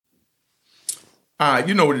All right,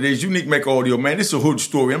 you know what it is. Unique Make Audio, man. It's a hood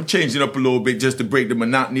story. I'm changing up a little bit just to break the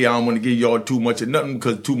monotony. I don't want to give y'all too much of nothing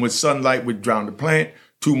because too much sunlight would drown the plant.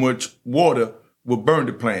 Too much water will burn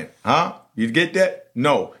the plant. Huh? You get that?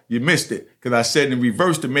 No, you missed it because I said in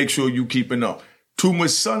reverse to make sure you keeping up. Too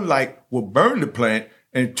much sunlight will burn the plant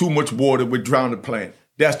and too much water will drown the plant.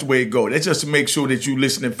 That's the way it goes. That's just to make sure that you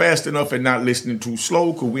listening fast enough and not listening too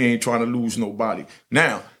slow because we ain't trying to lose nobody.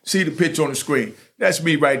 Now, see the picture on the screen. That's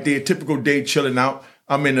me right there. Typical day chilling out.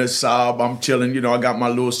 I'm in a sob. I'm chilling. You know, I got my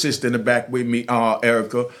little sister in the back with me,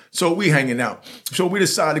 Erica. So we hanging out. So we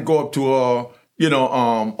decided to go up to,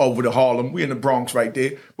 over to Harlem. We in the Bronx right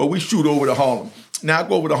there. But we shoot over to Harlem. Now I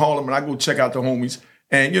go over to Harlem and I go check out the homies.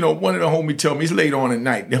 And, one of the homies tell me, it's late on at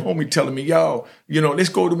night. The homie telling me, yo, let's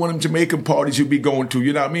go to one of them Jamaican parties you be going to.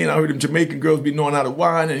 You know what I mean? I heard them Jamaican girls be knowing how to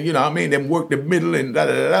wine and, them work the middle and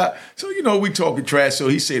da-da-da-da. So, we talking trash. So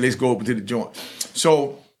he said, let's go over to the joint.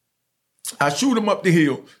 So I shoot him up the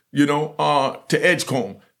hill, to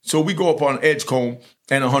Edgecombe. So we go up on Edgecombe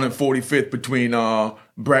and 145th between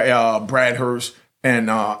Bradhurst and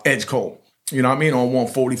Edgecombe. You know what I mean? On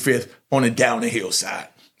 145th on the down the hillside.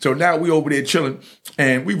 So now we over there chilling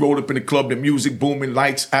and we rolled up in the club, the music booming,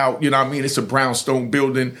 lights out. You know what I mean? It's a brownstone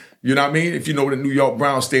building. You know what I mean? If you know what the New York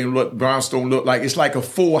brownstone look like, it's like a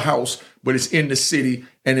full house, but it's in the city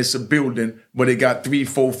and it's a building, but it got 3,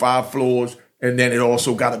 4, 5 floors. And then it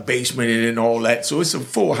also got a basement in it and all that. So it's a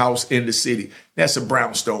full house in the city. That's a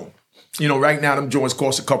brownstone. Right now, them joints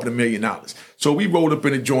cost a couple of $1 million. So we rolled up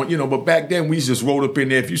in the joint, but back then we just rolled up in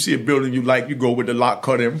there. If you see a building you like, you go with the lock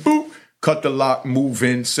cut in, boop. Cut the lock, move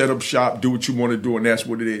in, set up shop, do what you want to do, and that's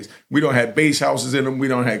what it is. We don't have base houses in them. We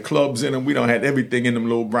don't have clubs in them. We don't have everything in them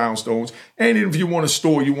little brownstones. And if you want to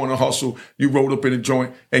store, you want to hustle, you roll up in a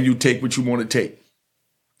joint and you take what you want to take.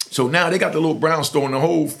 So now they got the little brownstone. The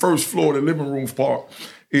whole first floor, the living room part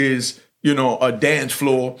is, a dance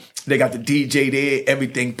floor. They got the DJ there,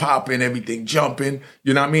 everything popping, everything jumping.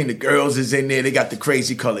 You know what I mean? The girls is in there. They got the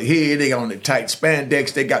crazy color hair. They got on the tight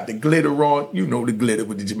spandex. They got the glitter on. You know the glitter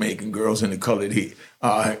with the Jamaican girls and the colored hair.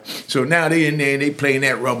 All right. So now they in there and they playing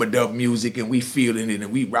that rubber dub music and we feeling it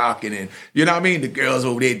and we rocking and you know what I mean? The girls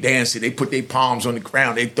over there dancing. They put their palms on the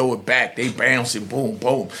ground. They throw it back. They bouncing. Boom,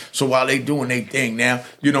 boom. So while they doing their thing now,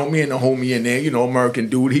 me and the homie in there, American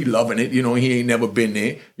dude, he loving it. He ain't never been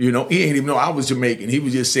there. He ain't even know I was Jamaican. He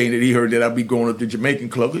was just saying that he heard that I'd be going up to Jamaican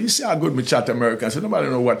club. You see how good Machata America. I said, nobody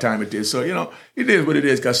know what time it is. So, it is what it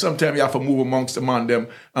is. Because sometimes you have to move amongst them on them,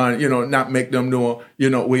 not make them know,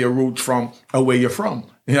 where your roots from or where you're from.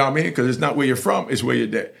 You know what I mean? Because it's not where you're from, it's where you're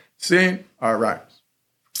dead. See? All right.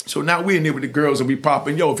 So now we're in there with the girls and we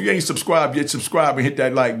popping. Yo, if you ain't subscribed yet, subscribe and hit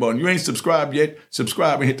that like button. You ain't subscribed yet,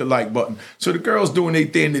 subscribe and hit the like button. So the girls doing their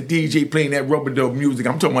thing, the DJ playing that rubber dub music.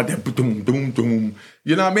 I'm talking about that boom, boom, boom.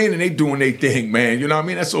 You know what I mean? And they doing their thing, man. You know what I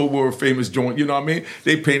mean? That's old world famous joint. You know what I mean?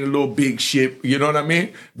 They playing a little big ship. You know what I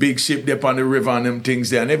mean? Big ship up on the river on them things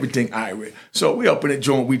there and everything irate. So we up in the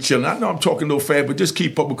joint, we chilling. I know I'm talking a little fast, but just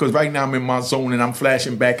keep up because right now I'm in my zone and I'm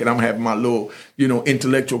flashing back and I'm having my little,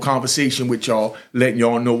 intellectual conversation with y'all, letting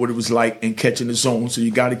y'all know what it was like and catching the zone. So you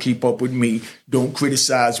got to keep up with me. Don't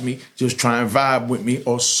criticize me. Just try and vibe with me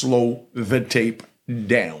or slow the tape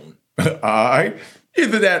down. All right?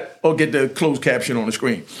 Either that or get the closed caption on the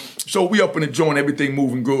screen. So we up in the joint, everything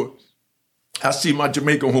moving good. I see my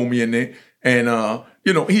Jamaican homie in there, and,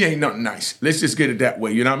 he ain't nothing nice. Let's just get it that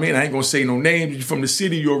way. You know what I mean? I ain't going to say no names. You're from the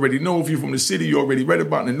city, you already know. If you're from the city, you already read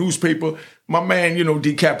about in the newspaper. My man,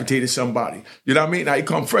 decapitated somebody. You know what I mean? Now, he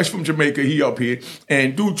come fresh from Jamaica, he up here,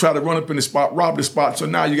 and dude try to run up in the spot, rob the spot, so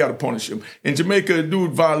now you got to punish him. In Jamaica,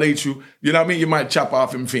 dude violates you. You know what I mean? You might chop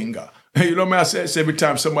off him finger. You know what I mean? I say every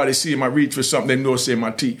time somebody see him, I reach for something, they know it's in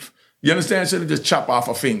my teeth. You understand? So they just chop off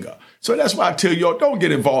a finger. So that's why I tell y'all, don't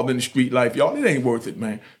get involved in the street life, y'all. It ain't worth it,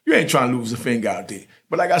 man. You ain't trying to lose a finger out there.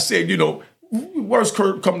 But like I said, worst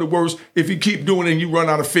come to worst, if you keep doing it and you run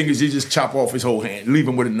out of fingers, you just chop off his whole hand, leave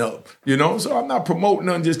him with a nub. So I'm not promoting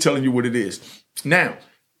nothing, just telling you what it is. Now,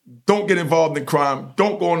 don't get involved in crime.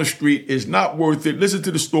 Don't go on the street. It's not worth it. Listen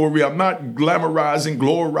to the story. I'm not glamorizing,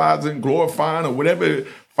 glorifying, or whatever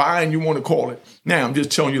fine you want to call it. Now, I'm just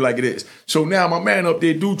telling you like it is. So now my man up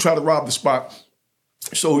there do try to rob the spot.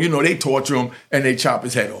 So, they torture him and they chop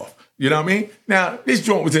his head off. You know what I mean? Now, this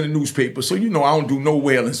joint was in the newspaper, so I don't do no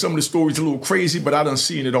wailing. Some of the stories are a little crazy, but I done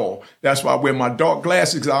seen it all. That's why I wear my dark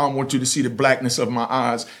glasses, because I don't want you to see the blackness of my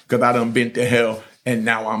eyes, because I done been to hell and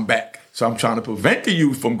now I'm back. So I'm trying to prevent the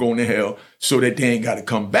youth from going to hell so that they ain't got to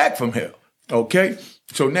come back from hell. Okay?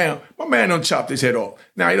 So now, my man done chopped his head off.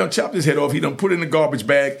 Now, he done chopped his head off. He done put it in the garbage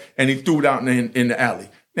bag, and he threw it out in the alley.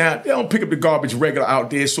 Now, they don't pick up the garbage regular out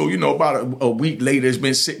there. So, about a week later, it's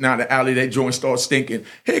been sitting out in the alley. That joint starts stinking.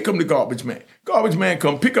 Here come the garbage man. Garbage man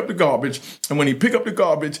come pick up the garbage. And when he pick up the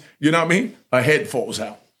garbage, you know what I mean? A head falls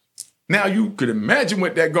out. Now, you could imagine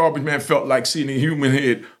what that garbage man felt like seeing a human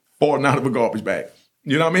head falling out of a garbage bag.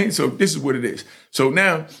 You know what I mean? So this is what it is. So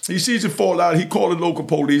now he sees it fall out. He called the local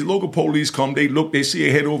police. Local police come. They look. They see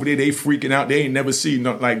a head over there. They freaking out. They ain't never seen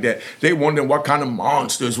nothing like that. They wondering what kind of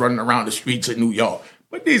monsters running around the streets of New York.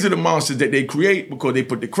 But these are the monsters that they create because they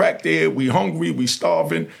put the crack there. We hungry, we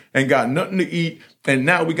starving, and got nothing to eat. And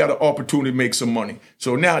now we got an opportunity to make some money.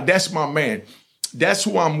 So now that's my man. That's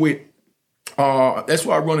who I'm with. That's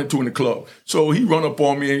who I run into in the club. So he run up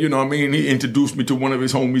on me and, you know what I mean, he introduced me to one of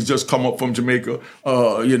his homies just come up from Jamaica.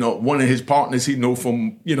 One of his partners he know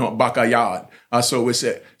from, Backyard. So it's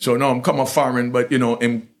that. So no, I'm come up foreign, but,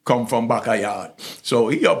 and come from Backyard. So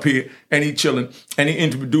he up here and he chilling and he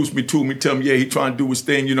introduced me to him. He tell me, yeah, he trying to do his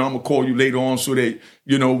thing. I'm going to call you later on so that,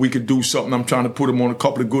 we could do something. I'm trying to put him on a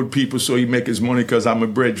couple of good people so he make his money because I'm a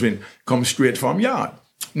brethren come straight from yard.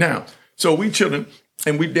 Now, so we chilling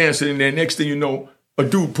and we dancing in there. Next thing you know, a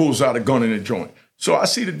dude pulls out a gun in the joint. So I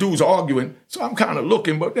see the dudes arguing. So I'm kind of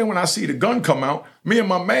looking. But then when I see the gun come out, me and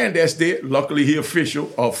my man that's there, luckily he official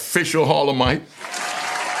Harlemite.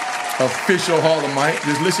 Official Harlemite.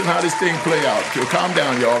 Just listen how this thing play out. So calm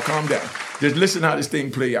down, y'all. Calm down. Just listen how this thing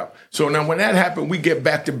play out. So now when that happened, we get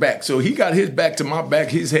back to back. So he got his back to my back,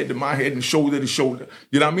 his head to my head, and shoulder to shoulder.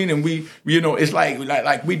 You know what I mean? And we, it's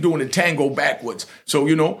like we doing a tango backwards. So,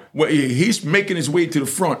 he's making his way to the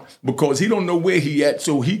front because he don't know where he at,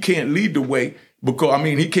 so he can't lead the way. Because,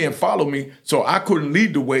 he can't follow me, so I couldn't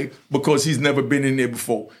lead the way because he's never been in there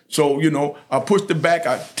before. So, I pushed the back,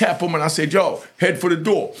 I tap him, and I said, yo, head for the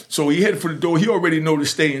door. So he headed for the door. He already know to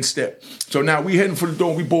stay in step. So now we heading for the door,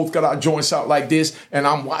 and we both got our joints out like this, and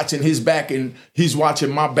I'm watching his back, and he's watching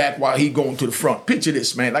my back while he going to the front. Picture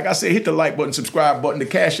this, man. Like I said, hit the like button, subscribe button, the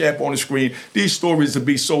Cash App on the screen. These stories will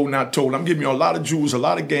be sold, not told. I'm giving you a lot of jewels, a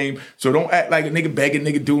lot of game, so don't act like a nigga begging,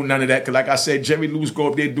 nigga doing none of that, because like I said, Jerry Lewis go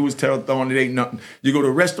up there, do his telethon, it ain't nothing. You go to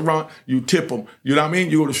a restaurant, you tip them. You know what I mean?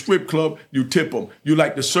 You go to a strip club, you tip them. You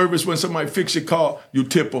like the service when somebody fix your car, you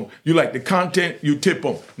tip them. You like the content, you tip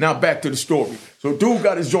them. Now back to the story. So dude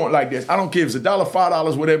got his joint like this. I don't care if it's $1,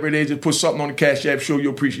 $5, whatever it is. Just put something on the Cash App, show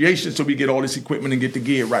your appreciation so we get all this equipment and get the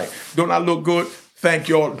gear right. Don't I look good? Thank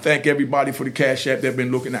y'all. Thank everybody for the Cash App that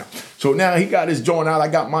been looking out. So now he got his joint out. I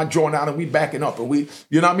got my joint out and we backing up. And we,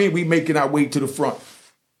 you know what I mean? We making our way to the front.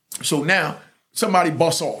 So now somebody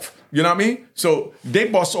busts off. You know what I mean? So they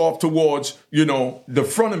bust off towards, the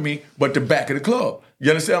front of me, but the back of the club.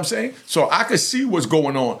 You understand what I'm saying? So I could see what's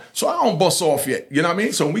going on. So I don't bust off yet. You know what I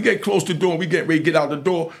mean? So when we get close to the door and we get ready to get out the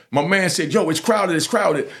door, my man said, yo, it's crowded, it's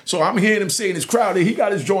crowded. So I'm hearing him saying it's crowded. He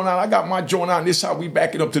got his joint out. I got my joint out. And this is how we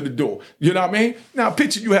back it up to the door. You know what I mean? Now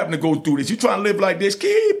picture you having to go through this. You trying to live like this,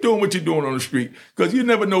 keep doing what you're doing on the street. Because you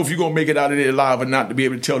never know if you're going to make it out of there alive or not to be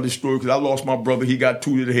able to tell this story. Because I lost my brother. He got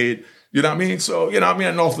 2 to the head. You know what I mean? So,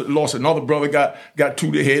 I lost another brother, got 2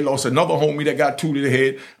 to the head, lost another homie that got 2 to the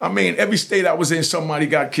head. Every state I was in, somebody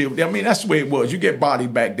got killed. That's the way it was. You get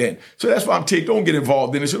bodied back then. So that's why don't get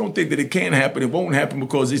involved in it. So don't think that it can happen. It won't happen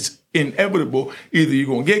because it's inevitable. Either you're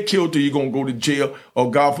going to get killed or you're going to go to jail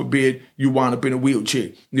or, God forbid, you wind up in a wheelchair.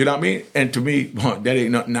 You know what I mean? And to me, that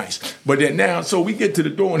ain't nothing nice. But then now, so we get to the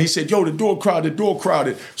door and he said, yo, the door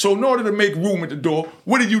crowded. So in order to make room at the door,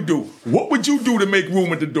 what did you do? What would you do to make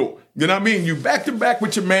room at the door? You know what I mean? You back to back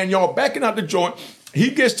with your man, y'all backing out the joint. He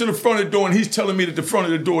gets to the front of the door and he's telling me that the front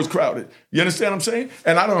of the door is crowded. You understand what I'm saying?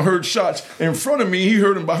 And I done heard shots in front of me. He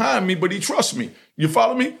heard them behind me, but he trusts me. You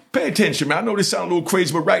follow me? Pay attention, man. I know this sounds a little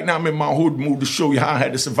crazy, but right now I'm in my hood mood to show you how I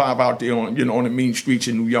had to survive out there on the mean streets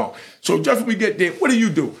in New York. So just when we get there, what do you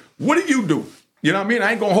do? What do you do? You know what I mean?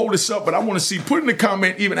 I ain't going to hold this up, but I want to see, put in the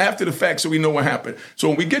comment even after the fact so we know what happened. So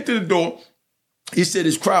when we get to the door, he said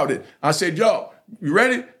it's crowded. I said, yo, you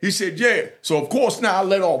ready? He said, yeah. So, of course, now I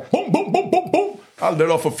let off. Boom, boom, boom, boom, boom. I let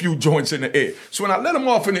off a few joints in the air. So when I let them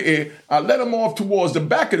off in the air, I let them off towards the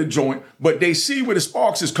back of the joint, but they see where the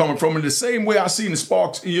sparks is coming from. And the same way I seen the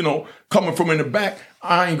sparks, coming from in the back,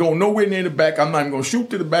 I ain't going nowhere near the back. I'm not even going to shoot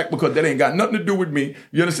to the back because that ain't got nothing to do with me.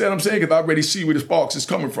 You understand what I'm saying? Because I already see where the sparks is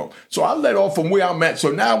coming from. So I let off from where I'm at.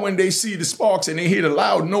 So now when they see the sparks and they hear the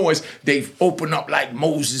loud noise, they open up like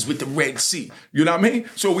Moses with the Red Sea. You know what I mean?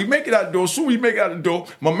 So we make it out the door. Soon we make it out the door.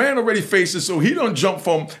 My man already faces, so he done jump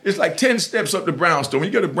from, it's like 10 steps up the brown brownstone. When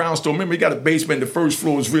you get a brownstone, remember, you got a basement. The first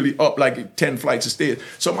floor is really up like 10 flights of stairs.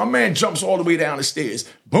 So my man jumps all the way down the stairs.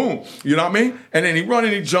 Boom. You know what I mean? And then he runs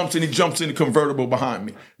and he jumps in the convertible behind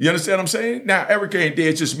me. You understand what I'm saying? Now, Eric ain't there.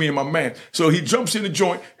 It's just me and my man. So he jumps in the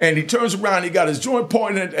joint and he turns around. He got his joint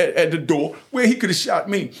pointing at the door where he could have shot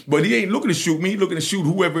me. But he ain't looking to shoot me. He's looking to shoot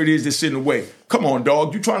whoever it is that's in the way. Come on,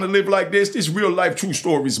 dog. You trying to live like this? This real life true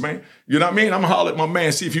stories, man. You know what I mean? I'm going to holler at my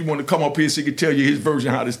man, see if he want to come up here so he can tell you his version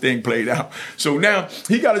of how this thing played out. So now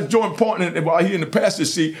he got his joint pointing, and while he in the passenger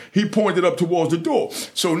seat, he pointed up towards the door.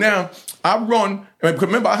 So now I run.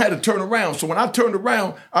 Remember, I had to turn around. So when I turned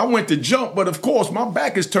around, I went to jump, but of course my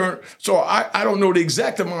back is turned. So I don't know the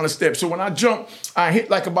exact amount of steps. So when I jump, I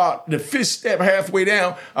hit like about the fifth step halfway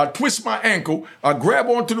down. I twist my ankle. I grab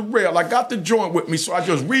onto the rail. I got the joint with me. So I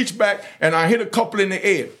just reach back and I hit a couple in the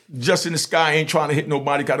air. Just in the sky. I ain't trying to hit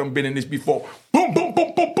nobody. I done been in this before. Boom, boom,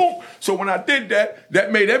 boom, boom, boom. So when I did that,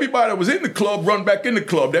 that made everybody that was in the club run back in the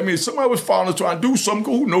club. That means somebody was following us trying to do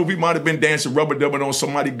something. Who knows? We might have been dancing rubber dubbing on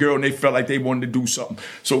somebody's girl and they felt like they wanted to do something.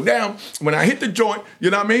 So now, when I hit the joint, you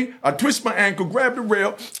know what I mean? I twist my ankle, grab the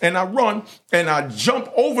rail, and I run, and I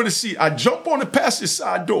jump over the seat. I jump on the passenger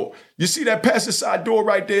side door. You see that passenger side door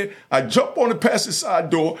right there? I jump on the passenger side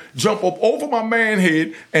door, jump up over my man's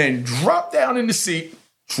head, and drop down in the seat.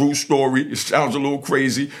 True story. It sounds a little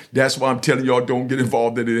crazy. That's why I'm telling y'all don't get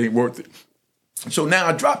involved in it. It ain't worth it. So now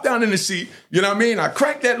I drop down in the seat. You know what I mean? I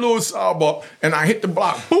crank that little sob up and I hit the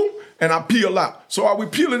block. Boom. And I peel out. So while we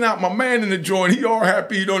peeling out, my man in the joint, he all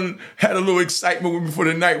happy. He done had a little excitement with me for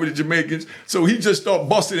the night with the Jamaicans. So he just started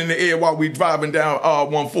busting in the air while we driving down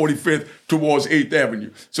 145th towards 8th Avenue.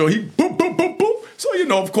 So he boop, boop, boop, boop. So, you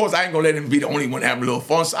know, of course, I ain't going to let him be the only one having a little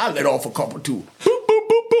fun. So I let off a couple too. Boop, boop,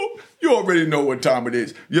 boop, boop. You already know what time it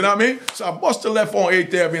is. You know what I mean? So I bust the left on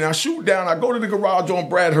 8th Avenue. I shoot down. I go to the garage on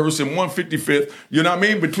Bradhurst in 155th. You know what I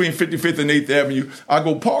mean? Between 55th and 8th Avenue. I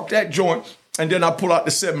go park that joint, and then I pull out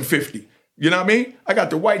the 750. You know what I mean? I got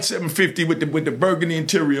the white 750 with the burgundy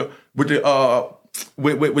interior, with the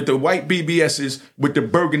with the white BBSs, with the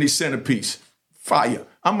burgundy centerpiece. Fire.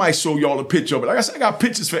 I might show y'all a picture of it. Like I said, I got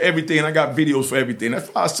pictures for everything. I got videos for everything. That's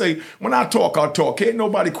why I say, when I talk, I'll talk. Can't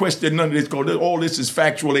nobody question none of this, because all this is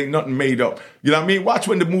factual. Ain't nothing made up. You know what I mean? Watch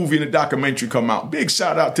when the movie and the documentary come out. Big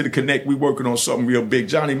shout out to the Connect. We working on something real big.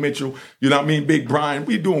 Johnny Mitchell, you know what I mean? Big Brian.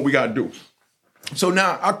 We doing what we got to do. So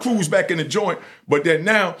now I cruise back in the joint, but then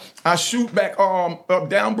now I shoot back up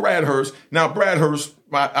down Bradhurst. Now Bradhurst,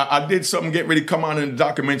 I did something getting ready to come out in the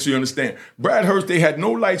documentary, you understand. Bradhurst, they had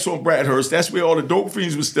no lights on Bradhurst. That's where all the dope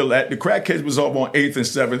fiends was still at. The crackheads was up on 8th and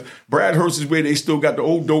 7th. Bradhurst is where they still got the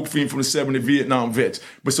old dope fiend from the 70 Vietnam vets.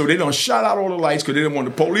 But so they done shot out all the lights because they didn't want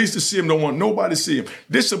the police to see him, don't want nobody to see him.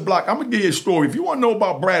 This is a block. I'm going to give you a story. If you want to know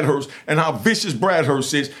about Bradhurst and how vicious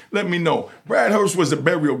Bradhurst is, let me know. Bradhurst was a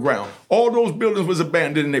burial ground. All those buildings was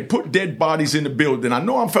abandoned and they put dead bodies in the building. I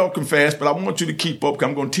know I'm falcon fast, but I want you to keep up, because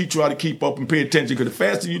I'm going to teach you how to keep up and pay attention, because the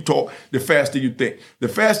faster you talk, the faster you think. The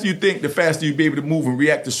faster you think, the faster you be able to move and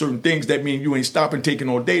react to certain things. That means you ain't stopping, taking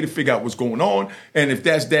all day to figure out what's going on. And if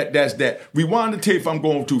that's that, that's that. Rewind the tape if I'm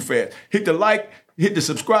going too fast. Hit the like, hit the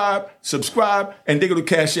subscribe, and Diggle the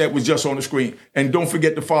Cash App was just on the screen. And don't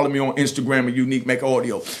forget to follow me on Instagram at Unique Make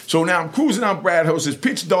Audio. So now I'm cruising on Bradhurst. It's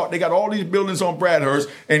pitch dark. They got all these buildings on Bradhurst,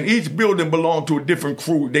 and each building belonged to a different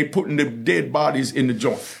crew. They putting the dead bodies in the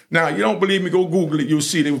joint. Now, you don't believe me, go Google it. You'll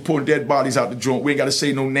see they were pulling dead bodies out the joint. We ain't got to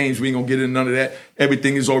say no names. We ain't going to get into none of that.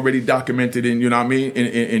 Everything is already documented in, you know what I mean,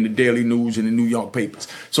 in the daily news and the New York papers.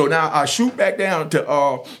 So now I shoot back down to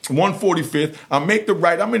 145th. I make the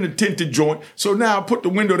right. I'm in the tinted joint. So now I put the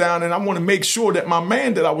window down, and I want to make sure that my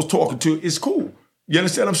man that I was talking to is cool. You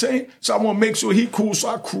understand what I'm saying? So I want to make sure he cool, so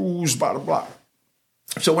I cruise by the block.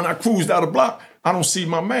 So when I cruise down the block, I don't see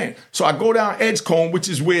my man. So I go down Edgecombe, which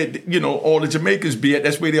is where, you know, all the Jamaicans be at.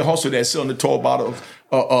 That's where they hustle that, selling the tall bottles,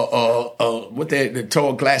 the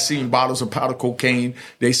tall glassine bottles of powder cocaine.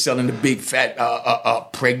 They selling the big fat,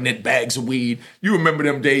 pregnant bags of weed. You remember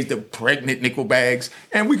them days, the pregnant nickel bags.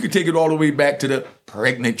 And we could take it all the way back to the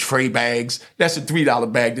pregnant tray bags. That's a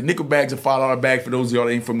 $3 bag. The nickel bag's a $5 bag for those of y'all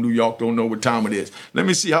that ain't from New York, don't know what time it is. Let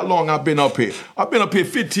me see how long I've been up here. I've been up here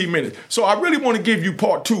 15 minutes. So I really want to give you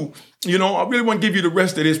part 2. You know, I really want to give you the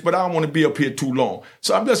rest of this, but I don't want to be up here too long.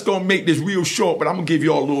 So I'm just going to make this real short, but I'm going to give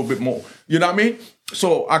you all a little bit more. You know what I mean?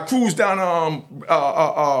 So I cruise down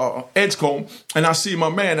Edgecombe, and I see my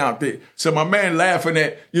man out there. So my man laughing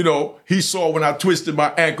at, he saw when I twisted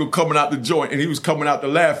my ankle coming out the joint, and he was coming out to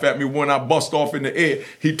laugh at me. When I bust off in the air,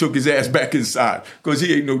 he took his ass back inside, because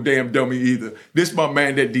he ain't no damn dummy either. This my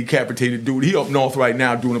man, that decapitated dude. He up north right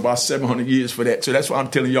now doing about 700 years for that. So that's why I'm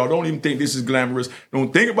telling y'all, don't even think this is glamorous.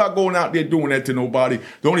 Don't think about going out there doing that to nobody.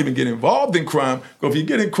 Don't even get involved in crime, because if you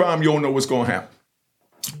get in crime, you don't know what's going to happen.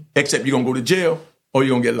 Except you're going to go to jail, or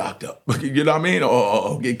you're going to get locked up. You know what I mean?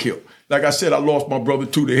 Or get killed. Like I said, I lost my brother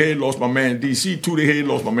to the head, lost my man in D.C. to the head,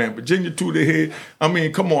 lost my man in Virginia to the head. I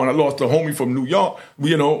mean, come on, I lost a homie from New York.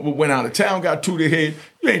 We went out of town, got to the head.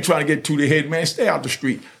 You ain't trying to get to the head, man. Stay out the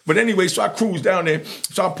street. But anyway, so I cruised down there.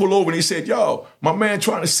 So I pull over, and he said, yo, my man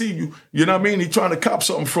trying to see you. You know what I mean? He trying to cop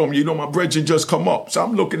something from you. My brethren just come up. So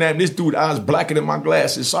I'm looking at him. This dude, eyes blacker than my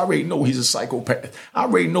glasses. So I already know he's a psychopath. I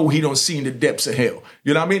already know he don't see in the depths of hell.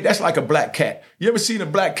 You know what I mean? That's like a black cat. You ever seen a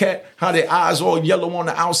black cat? How their eyes all yellow on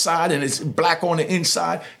the outside and it's black on the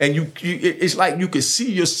inside? And it's like you can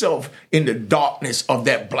see yourself in the darkness of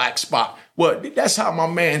that black spot. Well, that's how my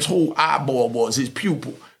man's whole eyeball was, his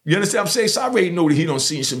pupil. You understand what I'm saying? So I already know that he done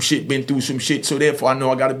seen some shit, been through some shit. So therefore, I know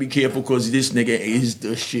I got to be careful, because this nigga is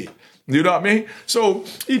the shit. You know what I mean? So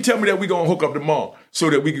he tell me that we going to hook up tomorrow so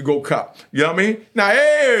that we could go cop. You know what I mean? Now,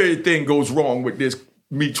 everything goes wrong with this,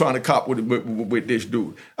 me trying to cop with this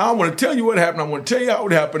dude. I don't want to tell you what happened. I want to tell you how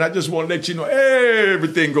it happened. I just want to let you know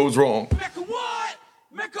everything goes wrong.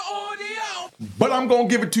 But I'm going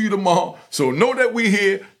to give it to you tomorrow. So know that we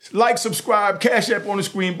here. Like, subscribe, Cash App on the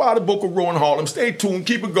screen. Buy the book of Rowan Harlem. Stay tuned.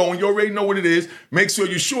 Keep it going. You already know what it is. Make sure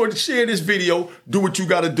you're sure to share this video. Do what you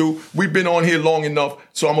got to do. We've been on here long enough.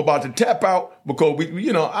 So I'm about to tap out, because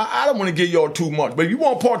I don't want to give y'all too much. But if you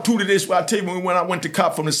want part 2 to this, well, I tell you, when I went to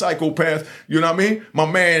cop from the psychopath, you know what I mean? My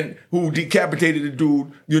man who decapitated the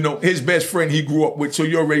dude, his best friend he grew up with. So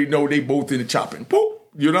you already know they both in the chopping. Boop.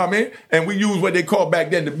 You know what I mean? And we use what they call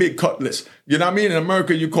back then the big cutlass. You know what I mean? In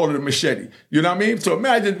America, you call it a machete. You know what I mean? So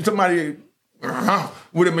imagine somebody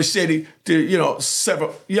with a machete to, sever.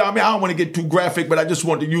 You know what I mean? I don't want to get too graphic, but I just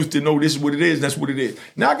want the youth to know this is what it is, and that's what it is.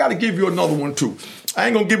 Now, I got to give you another one, too. I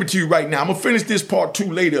ain't going to give it to you right now. I'm going to finish this part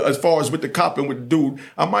 2 later, as far as with the cop and with the dude.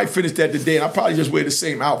 I might finish that today, and I'll probably just wear the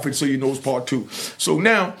same outfit so you know it's part 2. So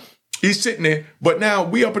now, he's sitting there, but now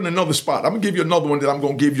we up in another spot. I'm going to give you another one that I'm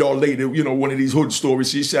going to give y'all later, one of these hood stories.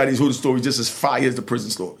 She said these hood stories just as fire as the prison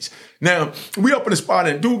stories. Now, we up in the spot,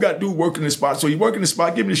 and dude working the spot. So he working the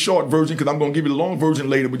spot. Give me the short version, because I'm going to give you the long version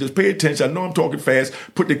later, but just pay attention. I know I'm talking fast.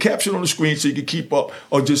 Put the caption on the screen so you can keep up,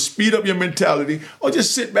 or just speed up your mentality, or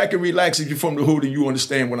just sit back and relax if you're from the hood and you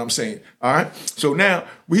understand what I'm saying. All right? So now,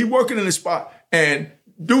 he working in the spot, and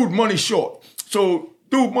dude money short. So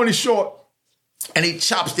dude money short, and he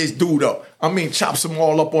chops this dude up. I mean, chops him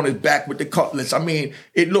all up on his back with the cutlass. I mean,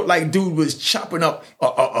 it looked like dude was chopping up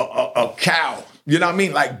a cow. You know what I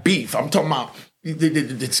mean? Like beef. I'm talking about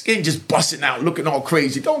the skin just busting out, looking all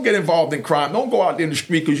crazy. Don't get involved in crime. Don't go out there in the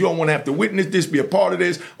street, because you don't want to have to witness this, be a part of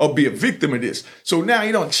this, or be a victim of this. So now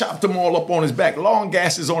he done chopped them all up on his back. Long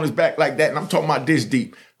gasses on his back like that. And I'm talking about this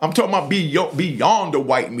deep. I'm talking about beyond the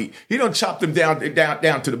white meat. He done chopped them down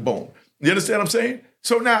to the bone. You understand what I'm saying?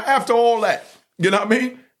 So now, after all that, you know what I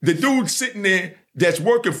mean? The dude sitting there that's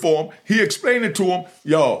working for him, he explained it to him,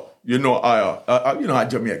 yo, I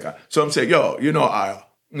Jamaica. So I'm saying, yo,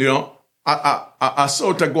 I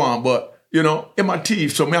saw Taguan, but, in my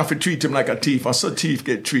teeth, so me have to treat him like a thief. I saw thief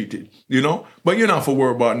get treated, But you're not for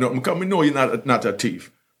worry about nothing, because me know you're not a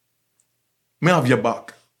thief. Me have your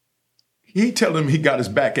back. He tell him he got his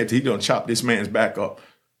back after he done chop this man's back up.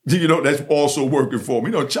 That's also working for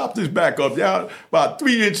him. Chop this back up down about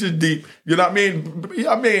 3 inches deep. You know what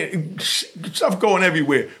I mean? Stuff going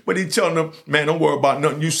everywhere. But he telling them, man, don't worry about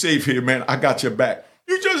nothing. You safe here, man. I got your back.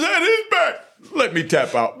 You just had his back. Let me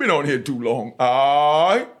tap out. Been on here too long.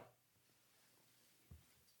 All right.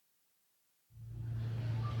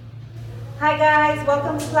 Hi guys,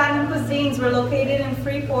 welcome to Platinum Cuisines. We're located in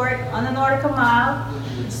Freeport on the Nautical Mile.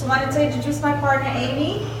 Just wanted to introduce my partner,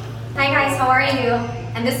 Amy. Hi guys, how are you?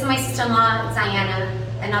 And this is my sister-in-law, Diana,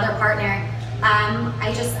 another partner.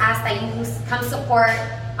 I just ask that you come support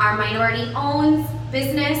our minority-owned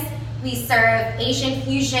business. We serve Asian,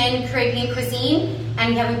 fusion, Caribbean cuisine,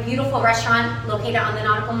 and we have a beautiful restaurant located on the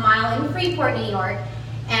Nautical Mile in Freeport, New York.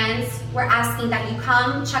 And we're asking that you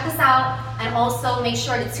come check us out, and also make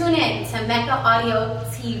sure to tune in to Mecca Audio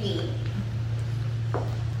TV.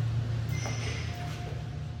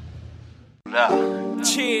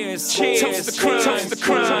 Cheers, cheers, toast the crime, toast the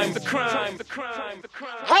crime, the crime, the crime, the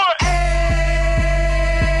crime. What?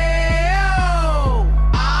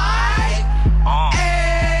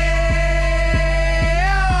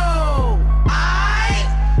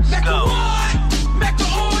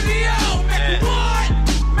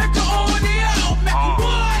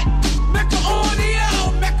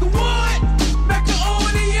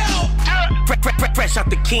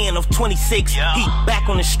 can of 26. He back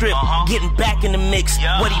on the strip, getting back in the mix.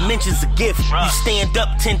 What he mentions a gift. You stand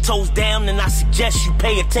up 10 toes down, and I suggest you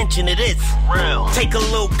pay attention to this. Take a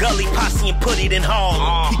little gully posse and put it in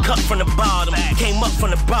Harlem. He cut from the bottom, came up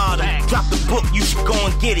from the bottom. Drop the book, you should go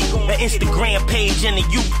and get it. The Instagram page and the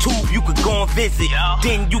YouTube, you could go and visit.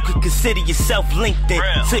 Then you could consider yourself LinkedIn.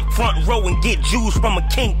 Sit front row and get Jews from a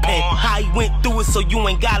kingpin. How he went through it, so you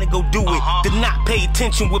ain't gotta go do it. To not pay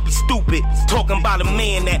attention would be stupid. Talking about a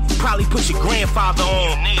man that probably put your grandfather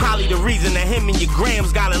on. Probably the reason that him and your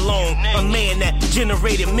grams got along. A man that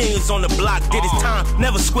generated millions on the block, did his time,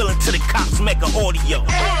 never squilling to the cops, make an audio.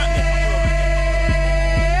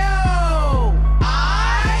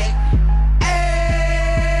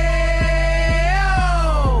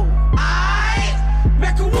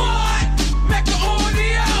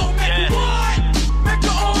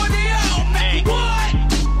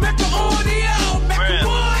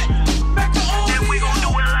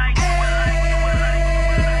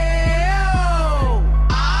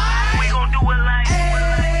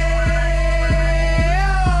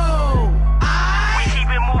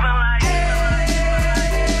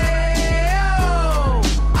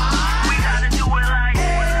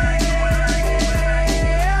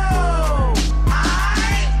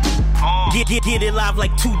 Get it live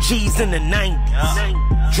like 2 G's in the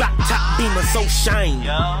 90s. Drop top beamer so shiny.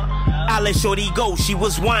 I let shorty go, she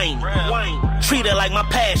was whining. Treat her like my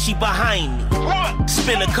past, she behind me.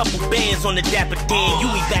 Spend a couple bands on the Dapper Dan. You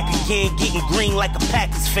be back again, getting green like a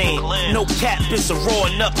Packers fan. No cap, it's a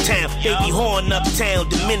roaring uptown. They be horn uptown,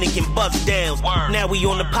 Dominican bust downs. Now we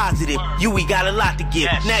on the positive, we got a lot to give.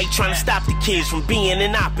 Now he trying to stop the kids from being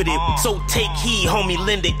inoperative. So take heed, homie,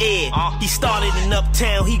 lend a ear. He started in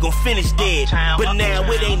uptown, he gon' finish dead. But now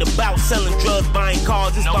it ain't about selling drugs, buying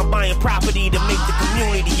cars. It's about buying property to make the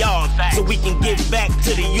community ours. So we can give back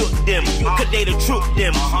to the youth them. Cause they the truth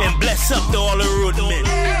them. And bless up to all the root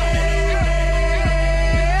men.